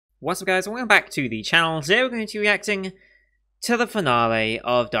What's up, guys? Welcome back to the channel. Today we're going to be reacting to the finale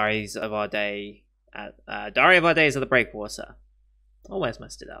of Diary of Our Days of the Breakwater. Always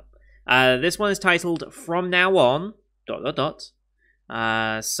messed it up. This one is titled From Now On, ...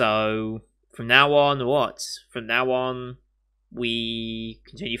 So, from now on, what? From now on, we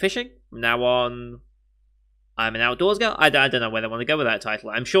continue fishing? From now on, I'm an outdoors girl? I don't know where they want to go with that title.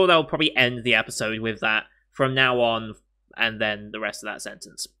 I'm sure they'll probably end the episode with that, from now on, and then the rest of that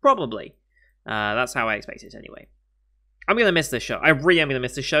sentence. Probably. That's how I expect it anyway. I'm going to miss this show. I really am going to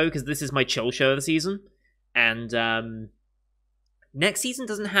miss this show, because this is my chill show of the season. And, next season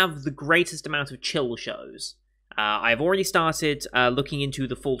doesn't have the greatest amount of chill shows. I've already started looking into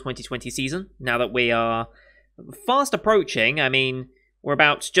the full 2020 season, now that we are fast approaching. I mean, we're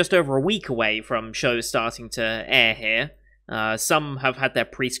about just over a week away from shows starting to air here. Some have had their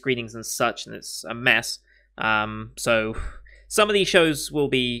pre-screenings and such, and it's a mess. So some of these shows will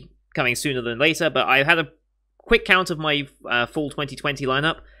be coming sooner than later, but I've had a quick count of my full 2020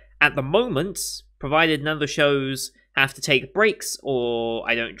 lineup. At the moment, provided none of the shows have to take breaks or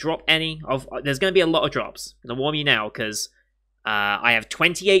I don't drop any, there's going to be a lot of drops. I'm going to warn you now, because I have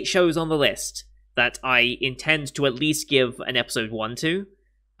 28 shows on the list that I intend to at least give an episode 1 to.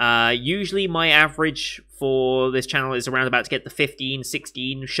 Usually my average for this channel is around about to get the 15,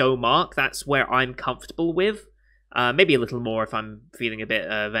 16 show mark. That's where I'm comfortable with. Maybe a little more if I'm feeling a bit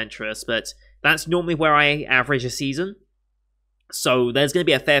adventurous, but that's normally where I average a season. So there's going to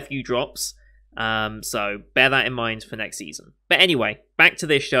be a fair few drops. So bear that in mind for next season. But anyway, back to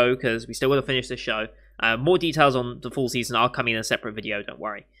this show, because we still got to finish this show. More details on the full season are coming in a separate video, don't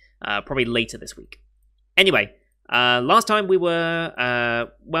worry. Probably later this week. Anyway, last time we were,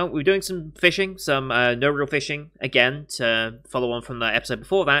 we were doing some fishing, some no-reel fishing, again, to follow on from the episode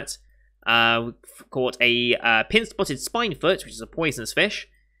before that. We caught a pin-spotted spinefoot, which is a poisonous fish.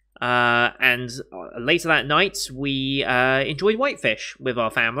 And later that night, we enjoyed whitefish with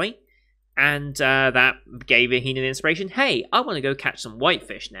our family. And that gave Ahina the inspiration, hey, I want to go catch some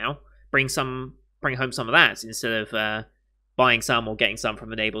whitefish now. Bring home some of that, instead of buying some or getting some from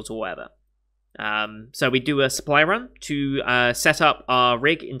the neighbors or whatever. So we do a supply run to set up our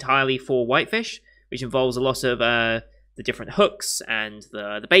rig entirely for whitefish, which involves a lot of the different hooks and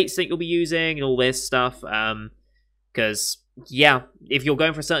the baits that you'll be using and all this stuff. Because, yeah, if you're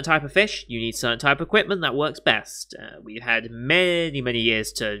going for a certain type of fish, you need certain type of equipment that works best. We've had many, many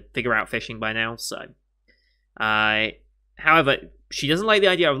years to figure out fishing by now, so. However, she doesn't like the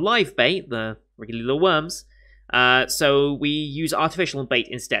idea of live bait, the regular little worms. So we use artificial bait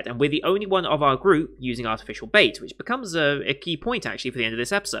instead, and we're the only one of our group using artificial bait, which becomes a key point, actually, for the end of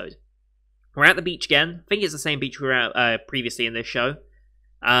this episode. We're at the beach again. I think it's the same beach we were at previously in this show.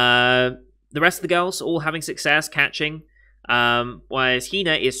 The rest of the girls all having success catching, whereas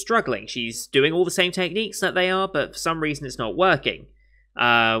Hina is struggling. She's doing all the same techniques that they are, but for some reason it's not working,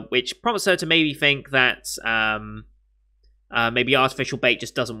 which prompts her to maybe think that maybe artificial bait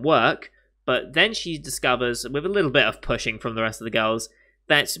just doesn't work. But then she discovers, with a little bit of pushing from the rest of the girls,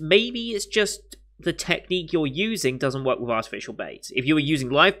 that maybe it's just the technique you're using doesn't work with artificial bait. If you were using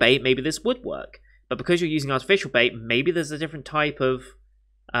live bait, maybe this would work. But because you're using artificial bait, maybe there's a different type of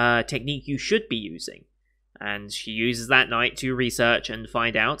technique you should be using. And she uses that night to research and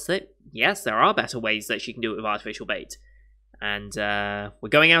find out that, yes, there are better ways that she can do it with artificial bait. And we're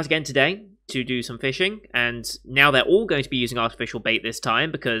going out again today to do some fishing, and now they're all going to be using artificial bait this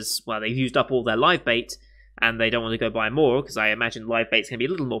time because, well, they've used up all their live bait, and they don't want to go buy more, because I imagine live bait's going to be a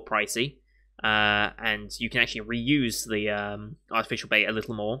little more pricey, and you can actually reuse the artificial bait a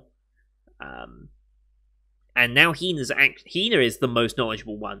little more. And now Hina is the most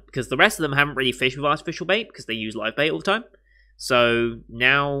knowledgeable one, because the rest of them haven't really fished with artificial bait, because they use live bait all the time. So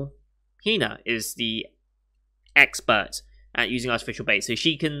now Hina is the expert at using artificial bait, so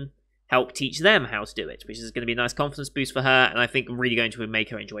she can help teach them how to do it, which is going to be a nice confidence boost for her, and I think really going to make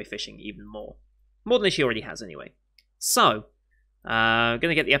her enjoy fishing even more. More than she already has, anyway. So, going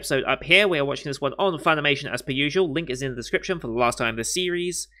to get the episode up here. We are watching this one on Funimation as per usual. Link is in the description for the last time of this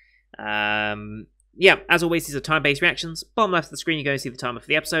series. Yeah, as always, these are time-based reactions. Bottom left of the screen, you're going to see the timer for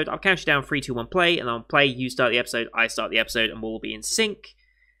the episode. I'll count you down 3, 2, 1, play, and I'll play, you start the episode, I start the episode, and we'll all be in sync.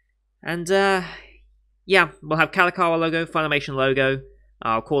 And, yeah, we'll have Kalakawa logo, Funimation logo.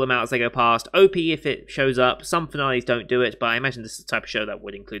 I'll call them out as they go past. OP if it shows up. Some finales don't do it, but I imagine this is the type of show that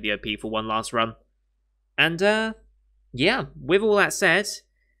would include the OP for one last run. And, yeah, with all that said,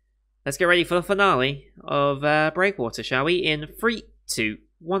 let's get ready for the finale of Breakwater, shall we? In 3, 2,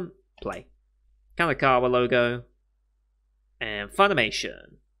 1, play. Kalakawa logo, and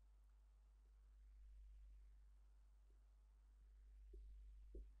Funimation.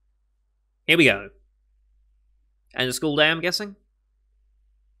 Here we go. End of school day, I'm guessing?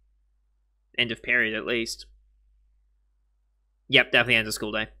 End of period, at least. Yep, definitely end of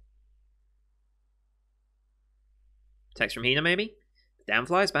school day. Text from Hina, maybe? Dan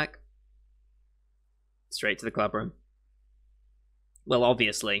flies back. Straight to the club room. Well,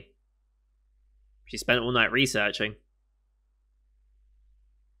 obviously. She spent all night researching.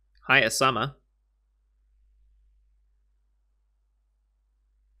 Hi, Summer.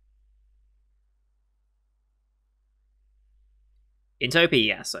 Intopia,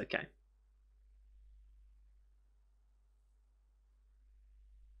 yes, okay.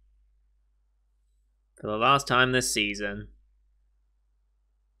 For the last time this season.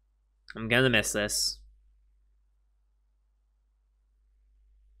 I'm gonna miss this.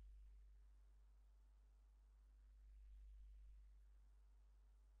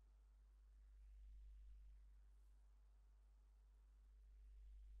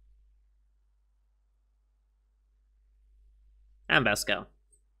 And Vesco.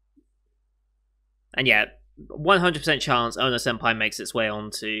 And yeah, 100% chance Ona Senpai makes its way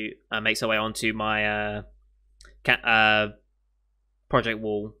onto makes her way onto my Project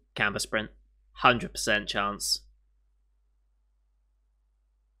Wall canvas sprint. 100% chance.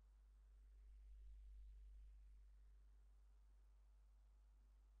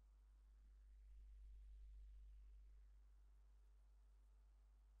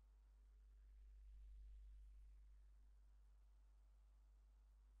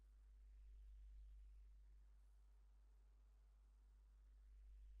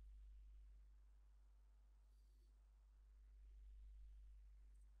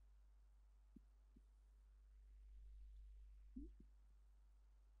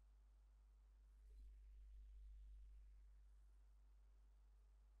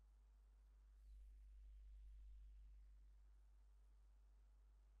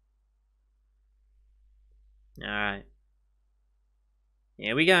 Alright.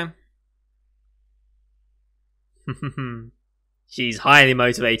 Here we go. She's highly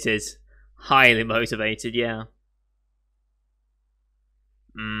motivated. Highly motivated, yeah.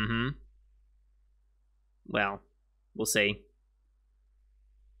 Mm-hmm. Well, we'll see.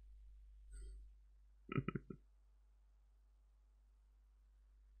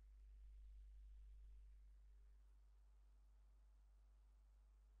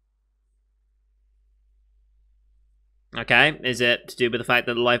 Okay, is it to do with the fact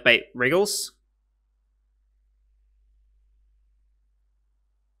that the live bait wriggles?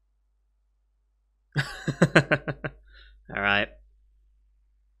 Alright.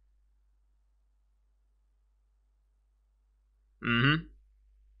 Mm-hmm.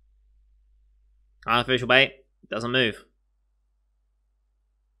 Artificial bait doesn't move.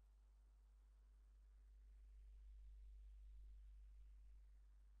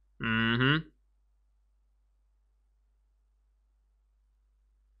 Mm-hmm.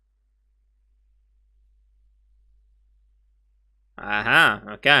 Aha,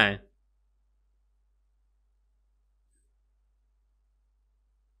 okay.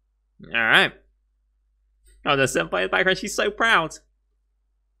 Alright. Oh, the senpai in the background, she's so proud.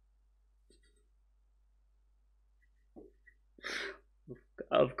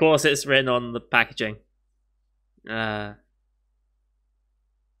 Of course it's written on the packaging. I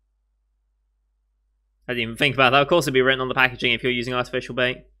didn't even think about that. Of course it'd be written on the packaging if you're using artificial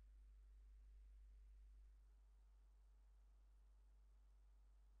bait.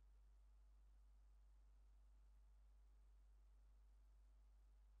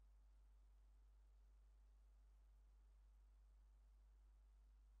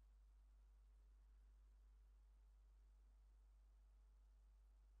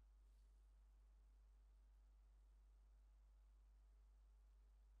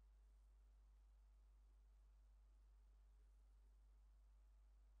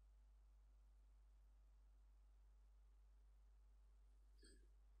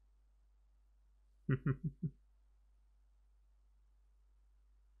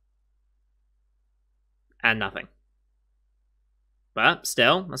 And nothing. But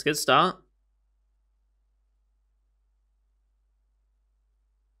still, that's a good start.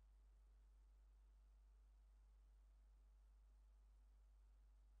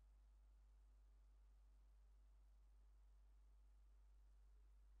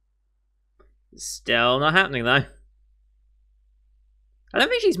 Still not happening though. I don't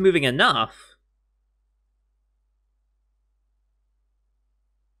think she's moving enough.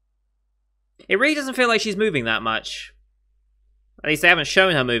 It really doesn't feel like she's moving that much. At least they haven't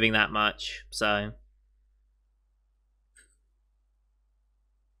shown her moving that much, so.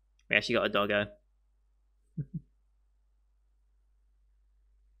 We actually got a doggo.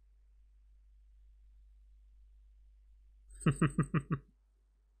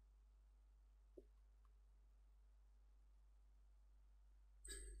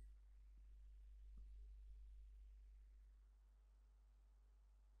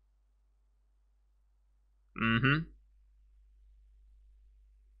 Mm-hmm.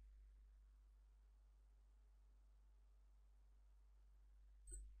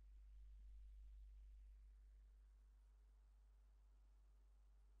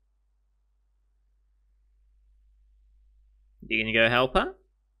 You gonna go help her?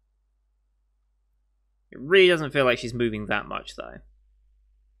 It really doesn't feel like she's moving that much, though.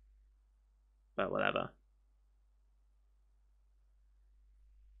 But whatever.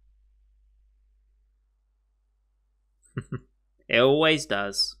 It always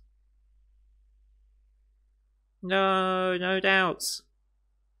does. No, no doubts.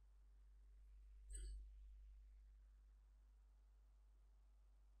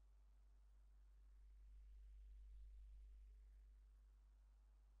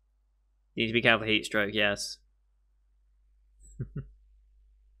 Need to be careful heat stroke, yes.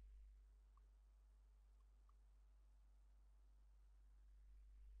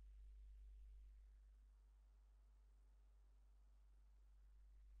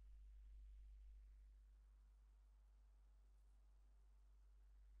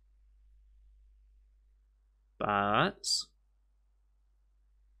 But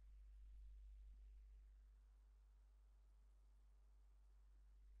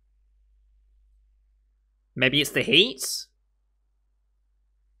maybe it's the heat?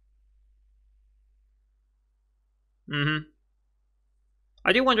 Mm-hmm.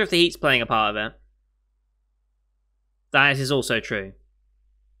 I do wonder if the heat's playing a part of it. That is also true.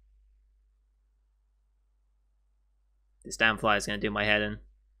 This damn fly is going to do my head in.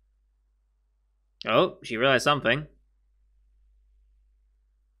 Oh, she realized something.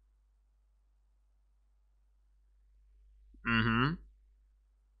 Mm-hmm.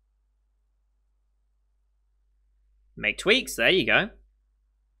 Make tweaks, there you go.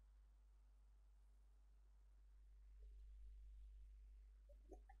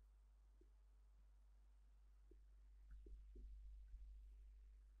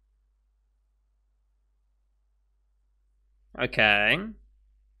 Okay.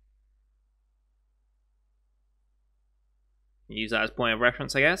 Use that as point of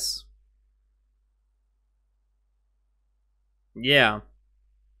reference, I guess. Yeah.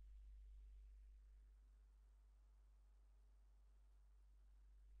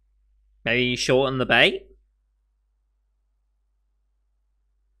 Maybe shorten the bait?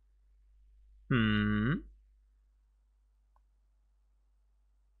 Hmm.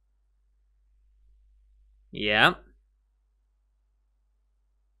 Yeah.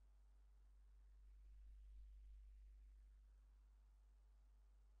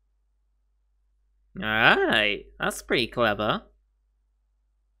 Alright. That's pretty clever.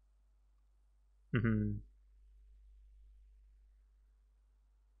 Hmm.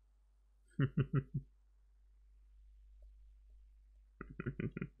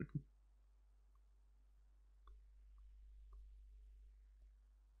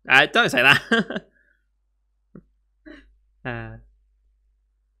 Don't say that.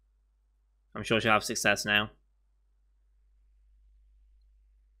 I'm sure she'll have success now.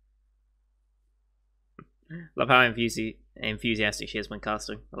 Love how enthusiastic she is when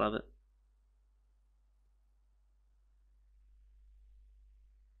casting. I love it.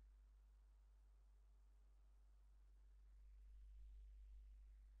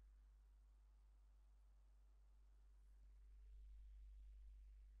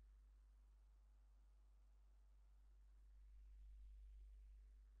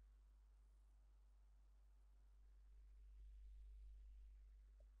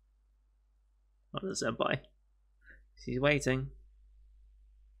 Oh, the senpai. She's waiting.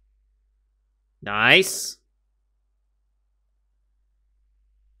 Nice.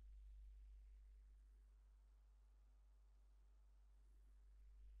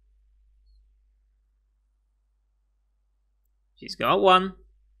 She's got one.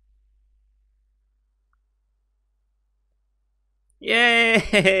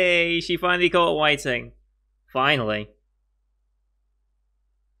 Yay! She finally caught whiting. Finally.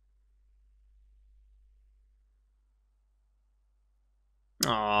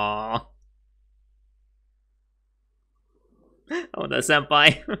 Aww. Oh, the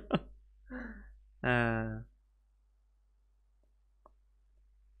senpai.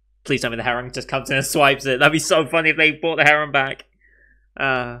 Please tell me the heron just comes in and swipes it. That'd be so funny if they brought the heron back.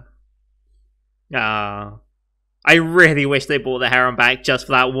 I really wish they brought the heron back just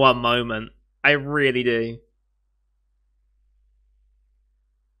for that one moment. I really do.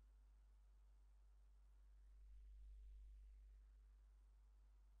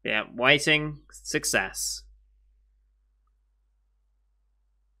 Yeah, waiting, success.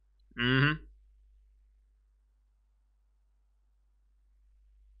 Mm-hmm.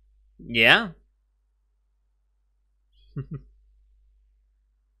 Yeah.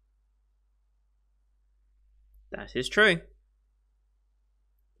 That is true.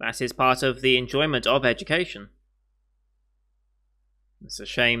 That is part of the enjoyment of education. It's a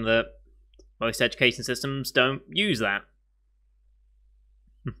shame that most education systems don't use that.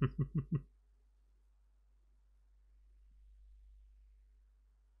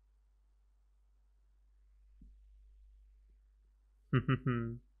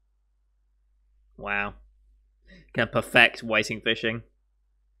 Wow. Can perfect waiting fishing.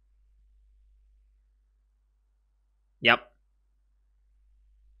 Yep.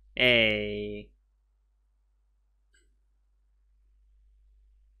 Hey.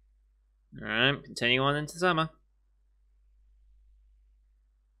 Alright, continue on into summer.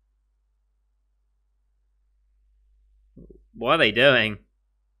 What are they doing?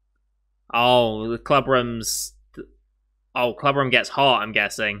 Oh, the club room's. Oh, club room gets hot, I'm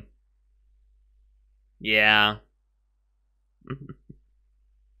guessing. Yeah.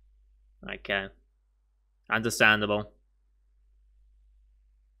 Okay. Understandable.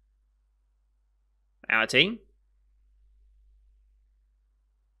 Our team?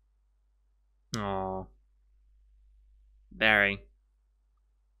 Oh. Very.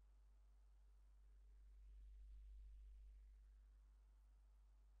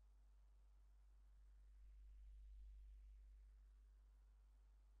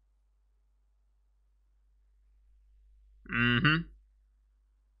 Mm-hmm.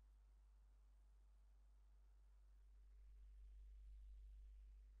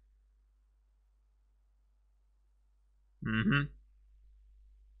 Mm-hmm.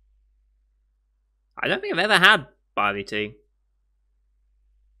 I don't think I've ever had barley tea.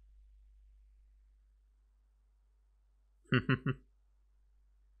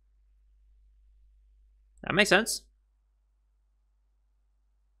 That makes sense.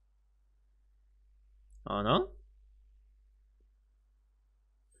 Oh no?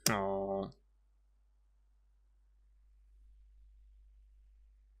 Oh.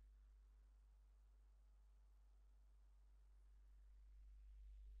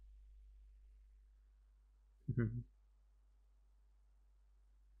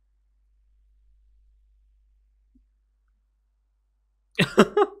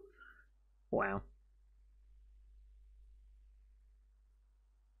 Wow.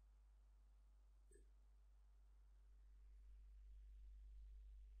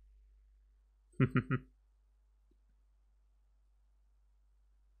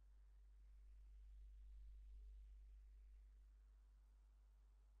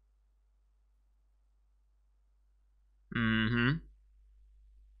 Mm-hmm.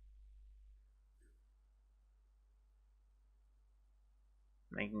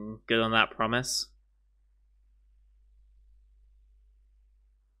 Making good on that promise.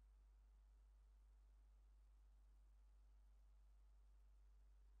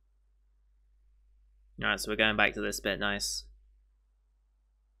 Alright, so we're going back to this bit. Nice.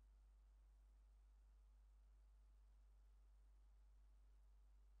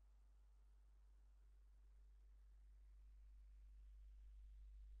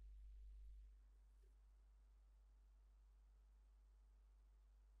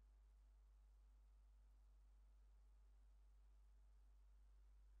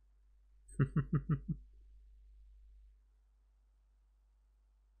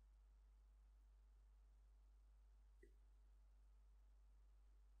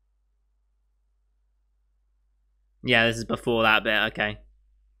 Yeah, this is before that bit. Okay.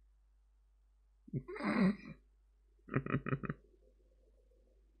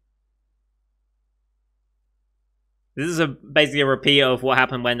 This is basically a repeat of what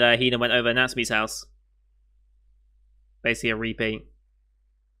happened when Hina went over Natsumi's house. Basically a repeat.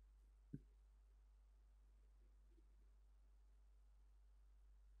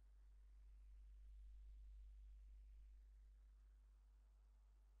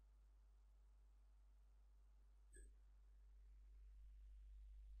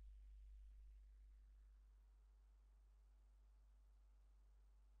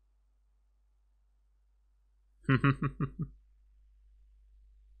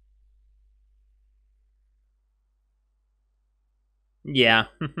 Yeah.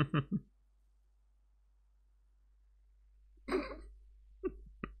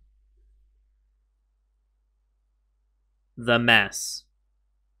 The mess.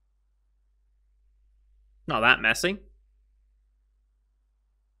 Not that messy.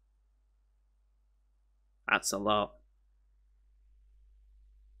 That's a lot.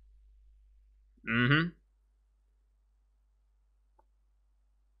 Mm-hmm.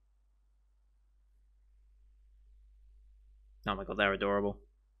 Oh my god, they're adorable.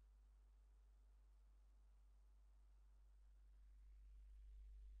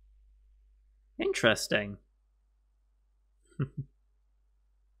 Interesting.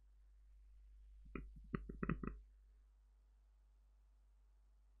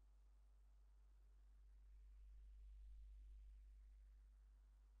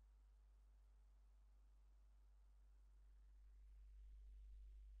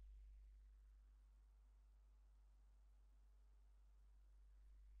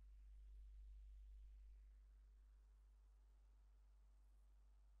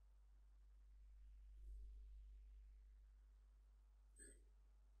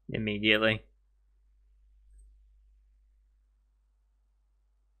 Immediately.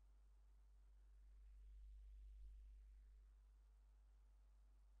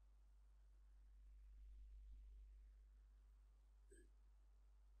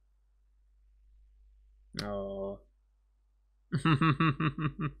 Oh. It's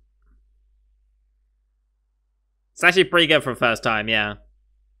actually pretty good for a first time, yeah.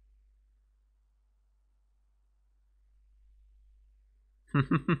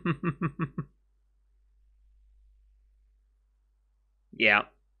 Yeah.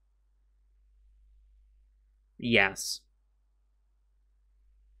 Yes.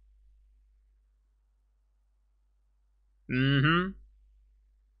 Mm-hmm.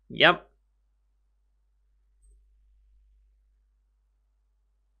 Yep.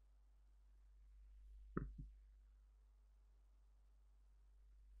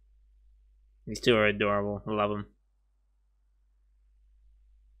 These two are adorable. I love them.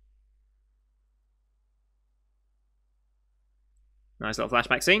 Nice little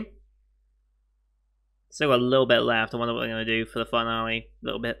flashback scene. Still got a little bit left. I wonder what they're going to do for the finale. A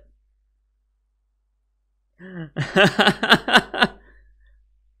little bit.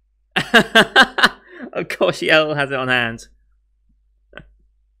 Of course, she has it on hand.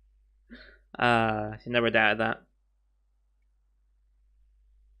 She never doubted that.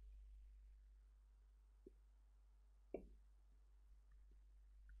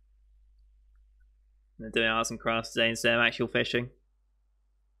 They're doing arts and crafts today instead of actual fishing.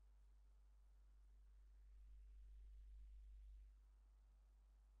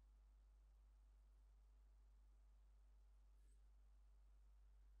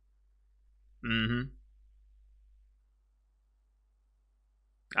 Mm-hmm.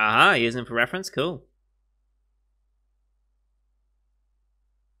 Aha, using them for reference. Cool.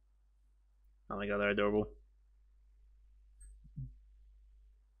 Oh my god, they're adorable.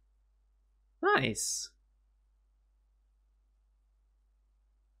 Nice.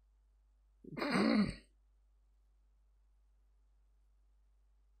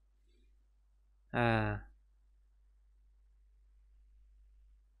 Ah.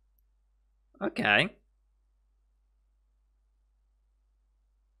 Okay.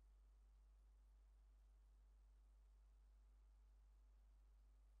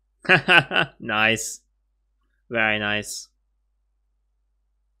 Nice. Very nice.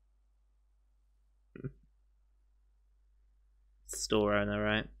 Store owner,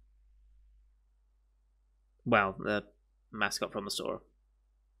 right? Well, the mascot from the store.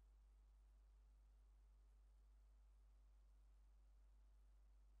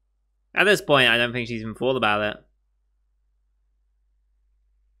 At this point, I don't think she's even thought about it.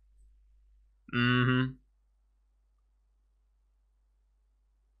 Mm-hmm.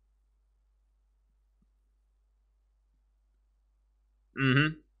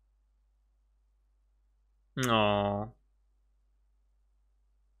 Mm-hmm. Aww.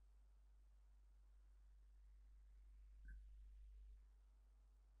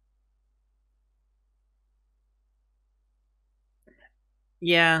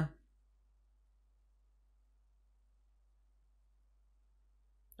 Yeah.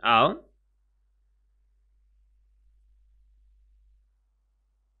 Oh?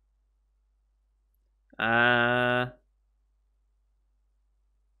 Uh...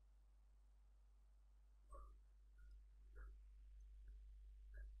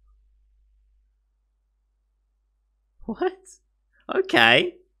 What?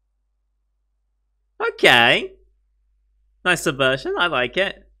 Okay. Okay. Nice subversion. I like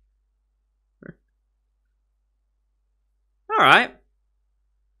it. Alright.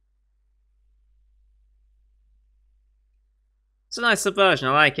 It's a nice subversion.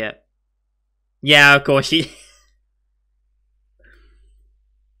 I like it. Yeah, of course she...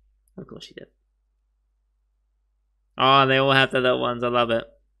 Of course she did. Oh, they all have their little ones. I love it.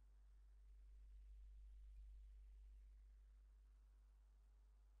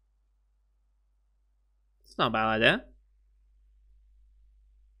 It's not a bad idea.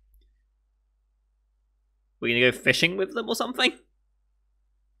 We're gonna go fishing with them or something?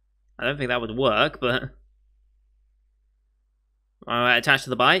 I don't think that would work, but... Alright, attached to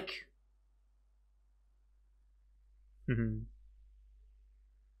the bike.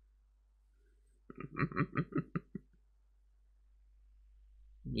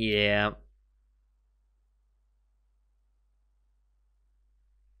 Yeah.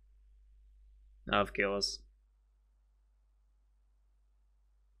 Of course.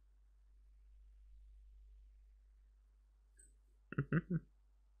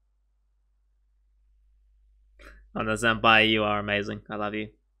 On the senpai, you are amazing. I love you.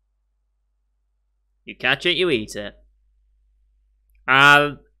 You catch it, you eat it.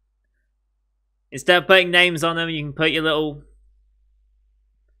 Instead of putting names on them, you can put your little...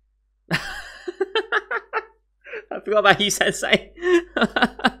 I forgot about you, Sensei.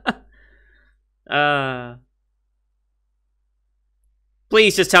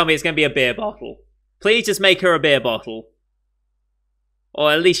 Please just tell me it's going to be a beer bottle. Please just make her a beer bottle.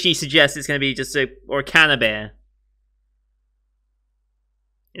 Or at least she suggests it's going to be just a can of beer.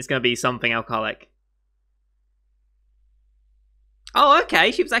 It's going to be something alcoholic. Oh,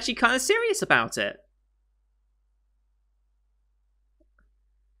 okay. She was actually kind of serious about it.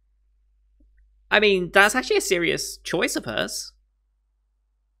 I mean, that's actually a serious choice of hers.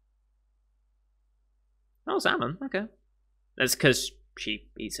 Oh, salmon. Okay. That's because she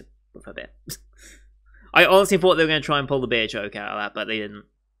eats it with her beer. I honestly thought they were going to try and pull the beer joke out of that, but they didn't.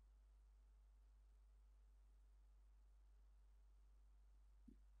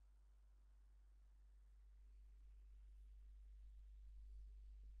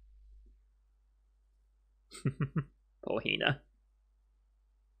 Poor Hina.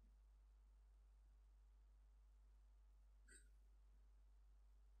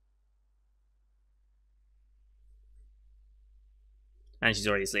 And she's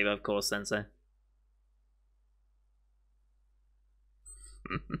already asleep, of course, Sensei.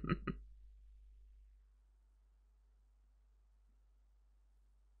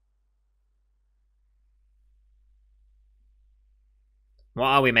 What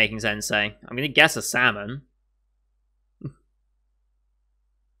are we making, Sensei? I'm going to guess a salmon.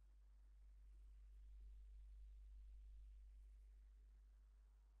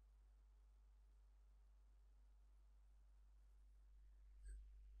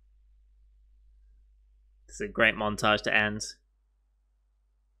 It's a great montage to end.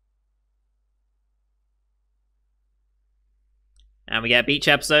 And we get beach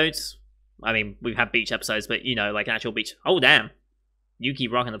episodes. I mean, we've had beach episodes, but you know, like an actual beach. Oh, damn. Yuki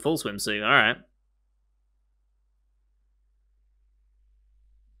rocking the full swimsuit. Alright.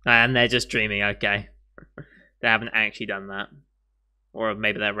 And they're just dreaming, okay. They haven't actually done that. Or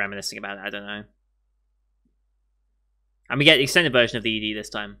maybe they're reminiscing about it, I don't know. And we get the extended version of the ED this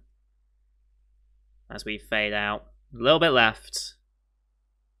time. As we fade out. A little bit left.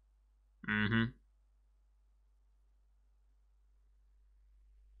 Mm-hmm.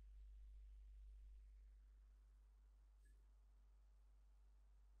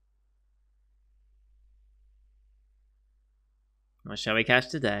 What shall we catch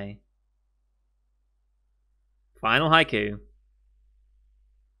today? Final haiku.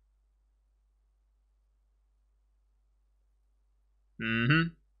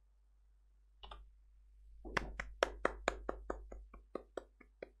 Mm-hmm.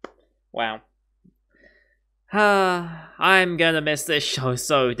 Wow. I'm gonna miss this show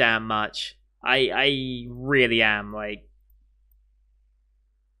so damn much. I really am, like...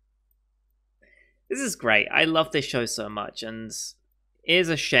 This is great. I love this show so much, and it is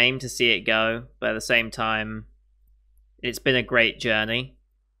a shame to see it go, but at the same time, it's been a great journey.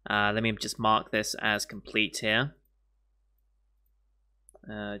 Let me just mark this as complete here.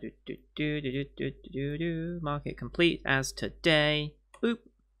 Mark it complete as today. Boop.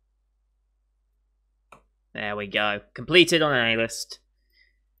 There we go. Completed on an A-list.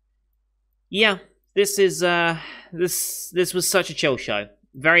 Yeah, this is this was such a chill show.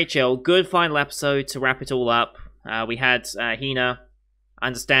 Very chill. Good final episode to wrap it all up. We had Hina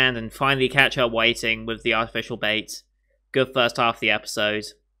understand and finally catch her waiting with the artificial bait. Good first half of the episode.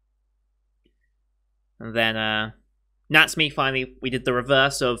 And then Natsume finally, we did the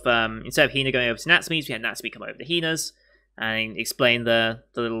reverse of, instead of Hina going over to Natsume's, we had Natsume come over to Hina's and explain the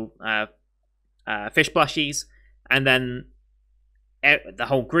little fish plushies. And then the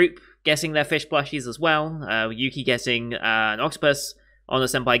whole group getting their fish plushies as well. Yuki getting an octopus. Honor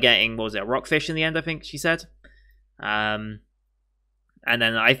Senpai getting, what was it, a rockfish in the end, I think she said. And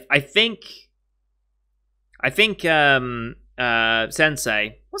then I think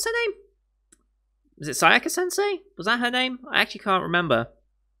Sensei, what's her name? Was it Sayaka Sensei? Was that her name? I actually can't remember.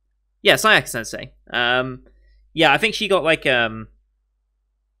 Yeah, Sayaka Sensei. Yeah, I think she got like almost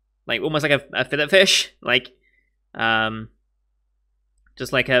like a fillet fish, like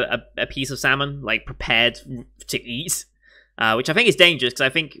just like a piece of salmon, like prepared to eat, which I think is dangerous because I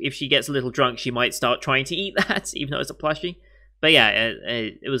think if she gets a little drunk, she might start trying to eat that, even though it's a plushie. But yeah,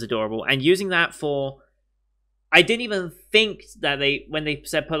 it was adorable, and using that for. I didn't even think that when they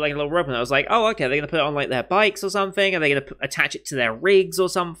said put like a little rope on it, I was like, oh, okay, they're going to put it on like their bikes or something. Are they going to attach it to their rigs or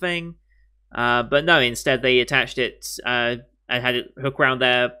something? But no, instead they attached it and had it hook around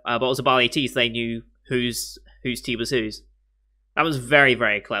their bottles of barley tea so they knew whose tea was whose. That was very,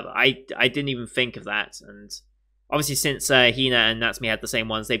 very clever. I didn't even think of that. And obviously since Hina and Natsumi had the same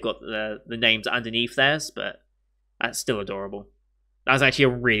ones, they've got the names underneath theirs, but that's still adorable. That was actually a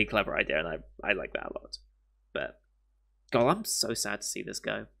really clever idea, and I like that a lot. But, God, I'm so sad to see this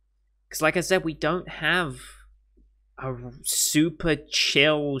go. Because, like I said, we don't have a super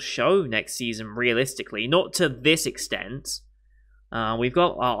chill show next season, realistically. Not to this extent. We've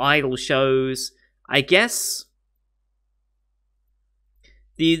got our idol shows. I guess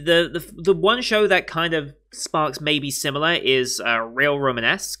the one show that kind of sparks maybe similar is Real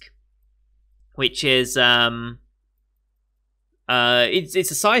Romanesque, which is it's a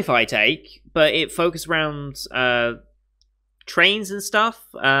sci-fi take, but it focuses around trains and stuff.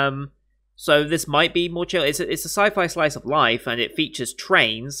 So this might be more chill. It's a sci-fi slice of life, and it features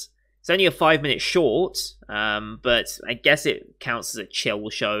trains. It's only a 5-minute short, but I guess it counts as a chill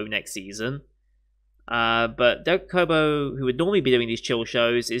show next season. But Doug Kobo, who would normally be doing these chill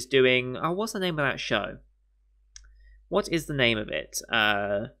shows, is doing... Oh, what's the name of that show? What is the name of it?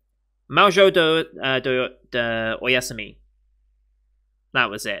 Maojo de Oyasumi. That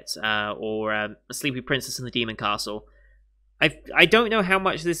was it. Or A Sleepy Princess in the Demon Castle. I don't know how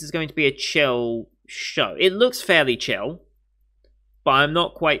much this is going to be a chill show. It looks fairly chill, but I'm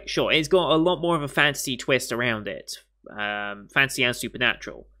not quite sure. It's got a lot more of a fantasy twist around it. Fantasy and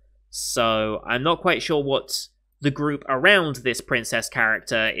supernatural. So I'm not quite sure what the group around this princess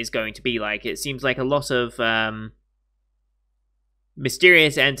character is going to be like. It seems like a lot of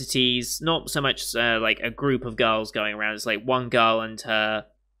mysterious entities, not so much like a group of girls going around. It's like one girl and a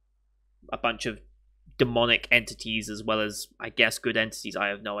bunch of demonic entities, as well as, I guess, good entities. I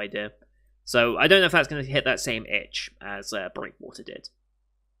have no idea. So I don't know if that's going to hit that same itch as Breakwater did.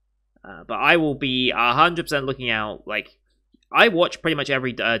 But I will be 100% looking out. Like, I watch pretty much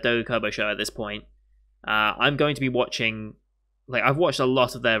every Doga Kobo show at this point. I'm going to be watching... Like, I've watched a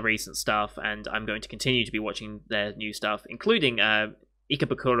lot of their recent stuff, and I'm going to continue to be watching their new stuff, including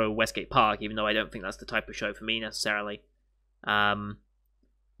Ikebukuro Westgate Park, even though I don't think that's the type of show for me, necessarily. But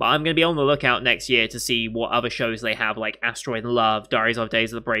I'm going to be on the lookout next year to see what other shows they have, like Asteroid in Love, Diaries of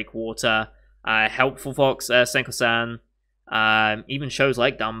Days of the Breakwater, Helpful Fox, Senko-san, even shows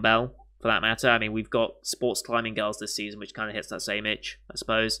like Dumbbell, for that matter. I mean, we've got Sports Climbing Girls this season, which kind of hits that same itch, I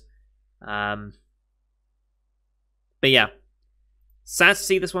suppose. But yeah. Sad to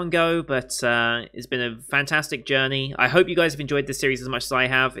see this one go, but it's been a fantastic journey. I hope you guys have enjoyed this series as much as I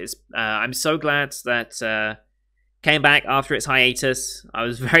have. I'm so glad that came back after its hiatus. I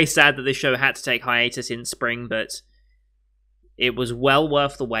was very sad that this show had to take hiatus in spring, but it was well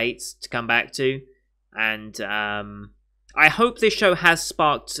worth the wait to come back to. And I hope this show has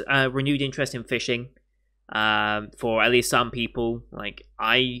sparked renewed interest in fishing for at least some people. Like,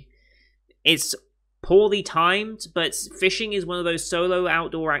 it's poorly timed, but fishing is one of those solo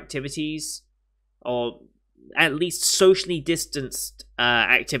outdoor activities, or at least socially distanced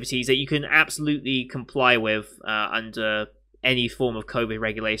activities that you can absolutely comply with under any form of COVID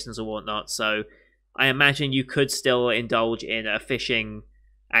regulations or whatnot. So I imagine you could still indulge in a fishing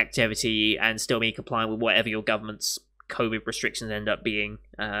activity and still be compliant with whatever your government's COVID restrictions end up being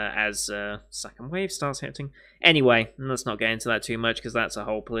as second wave starts hitting. Anyway, let's not get into that too much, because that's a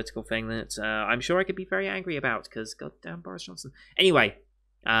whole political thing that I'm sure I could be very angry about, because goddamn Boris Johnson. Anyway,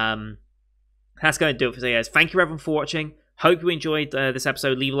 that's going to do it for today, guys. Thank you everyone for watching. Hope you enjoyed this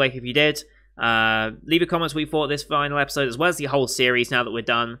episode. Leave a like if you did. Leave a comment what you thought of this final episode, as well as the whole series now that we're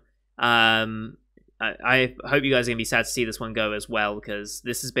done. I hope you guys are going to be sad to see this one go as well, because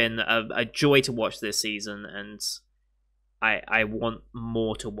this has been a joy to watch this season, and I want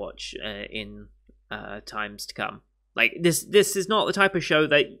more to watch in times to come. Like, this is not the type of show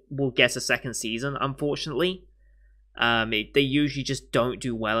that will get a second season, unfortunately. They usually just don't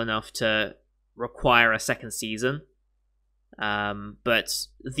do well enough to require a second season. But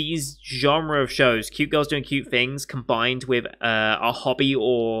these genre of shows, cute girls doing cute things, combined with a hobby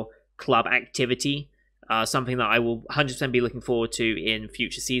or club activity, something that I will 100% be looking forward to in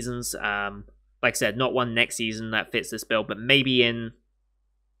future seasons. like I said, not one next season that fits this bill, but maybe in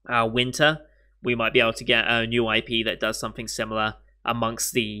winter, we might be able to get a new IP that does something similar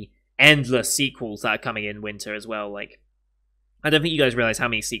amongst the endless sequels that are coming in winter as well. Like, I don't think you guys realize how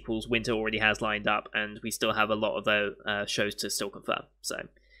many sequels winter already has lined up, and we still have a lot of those shows to still confirm. So,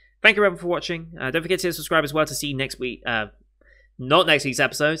 thank you everyone for watching. Don't forget to subscribe as well to see next week, not next week's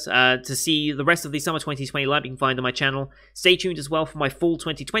episodes, to see the rest of the Summer 2020 lineup you can find on my channel. Stay tuned as well for my full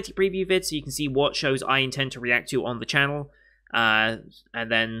 2020 preview vid, so you can see what shows I intend to react to on the channel. And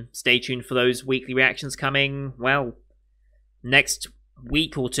then stay tuned for those weekly reactions coming, well, next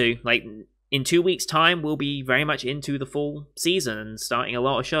week or two. Like, in 2 weeks' time, we'll be very much into the full season and starting a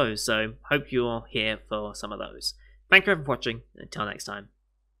lot of shows, so hope you're here for some of those. Thank you everyone for watching. Until next time,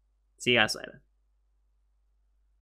 see you guys later.